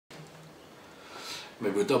My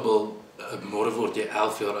Boeta, môre word jy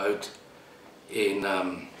 11 jaar oud en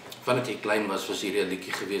vandat jy klein was hierdie 'n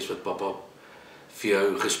liedjie gewees wat Pappa vir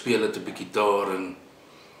jou gespeel het op die gitaar en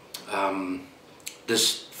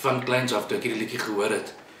dis van kleins af toe ek hierdie liedjie gehoor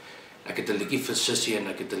het. Ek het 'n liedjie vir sussie en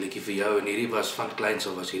ek het 'n liedjie vir jou en hierdie was van kleins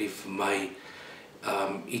af was hierdie vir my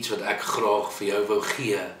iets wat ek graag vir jou wou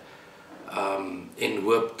gee en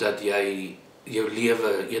hoop dat jy jou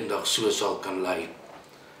lewe eendag so sal kan lei.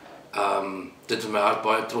 Dit het my hart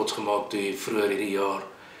baie trots gemaak toe vroeër hierdie jaar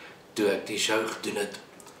toe ek die show gedoen het.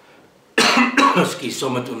 Ekskuus,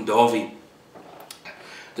 saam met oom Davie.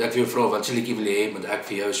 Toe ek vir jou vra wat se liedjie wil jy hê moet ek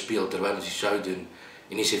vir jou speel terwyl ons die show doen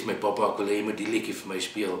en hy sê vir my pappa ek wil hê jy moet die liedjie vir my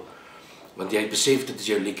speel want jy besef dit is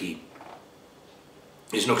jou liedjie.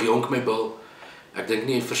 Jy is nog jonk my bil. Ek dink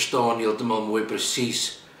nie jy verstaan heeltemal mooi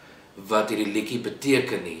presies wat hierdie liedjie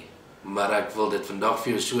beteken nie, maar ek wil dit vandag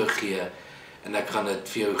vir jou so gee en ek gaan dit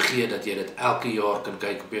vir jou gee dat jy dit elke jaar kan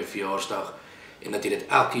kyk op jou verjaarsdag en dat jy dit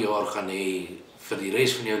elke jaar gaan hê vir die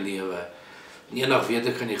res van jou lewe. En eendag weet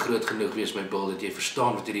ek gaan jy groot genoeg wees my bil dat jy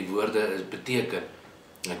verstaan wat hierdie woorde beteken.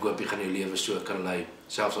 En ek hoop jy gaan jou lewe so kan lei,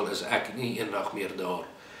 selfs al is ek nie eendag meer daar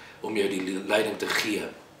om jou die leiding te gee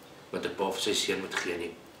wat 'n pa vir sy seun moet gee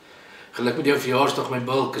nie. Geluk met jou verjaarsdag my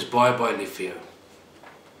bil, ek is baie baie lief vir jou.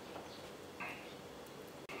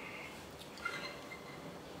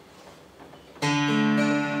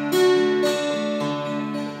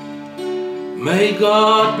 May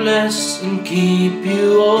God bless and keep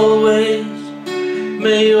you always.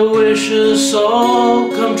 May your wishes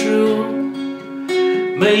all come true.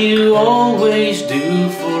 May you always do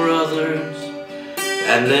for others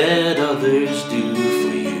and let others do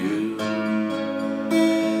for you.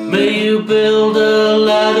 May you build a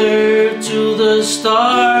ladder to the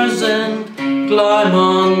stars and climb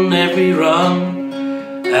on every rung,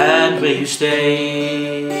 and may you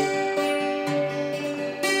stay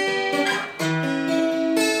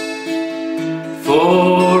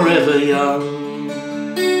forever young.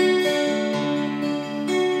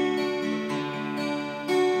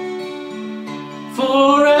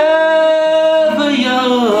 Forever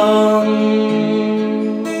young.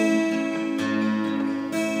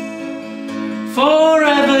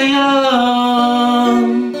 Forever young.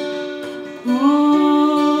 Ooh.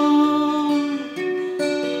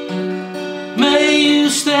 May you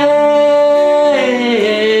stay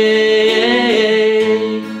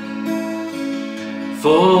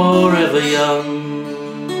forever young.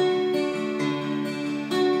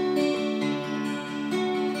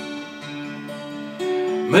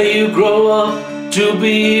 May you grow up to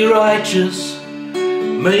be righteous.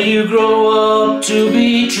 May you grow up to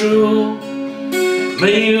be true.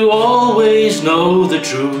 May you always know the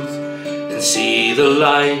truth and see the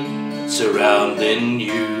light surrounding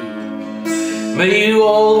you. May you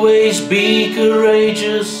always be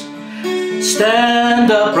courageous. Stand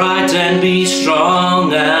upright and be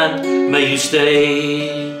strong, and may you stay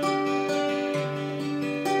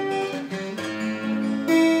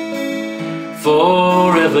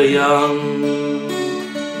forever young.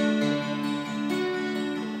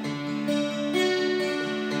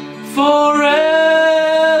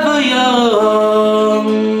 Forever young.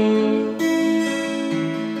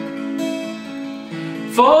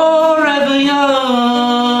 Forever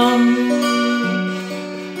young.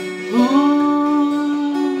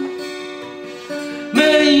 Ooh.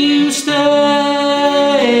 May you stay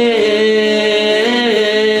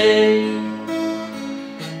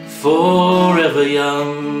forever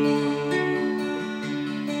young.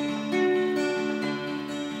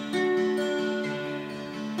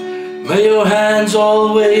 May your hands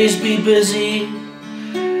always be busy.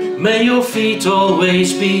 May your feet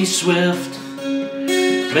always be swift.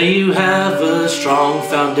 May you have a strong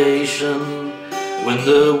foundation when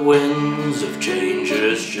the winds of change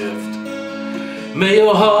shift. May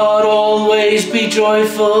your heart always be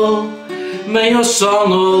joyful. May your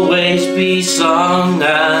song always be sung,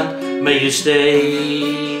 and may you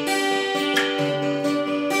stay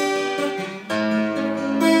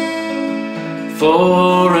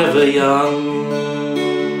forever young.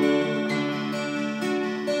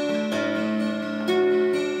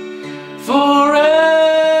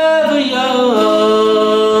 Forever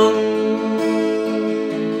young.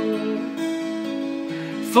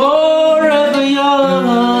 Forever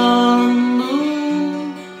young.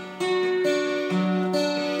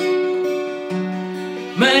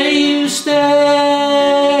 May you stay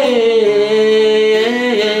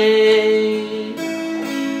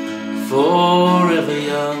forever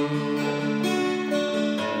young.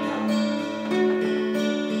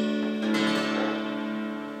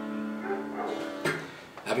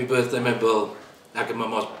 Happy birthday my Bill. Ek en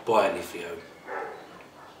mama's baie lief vir jou.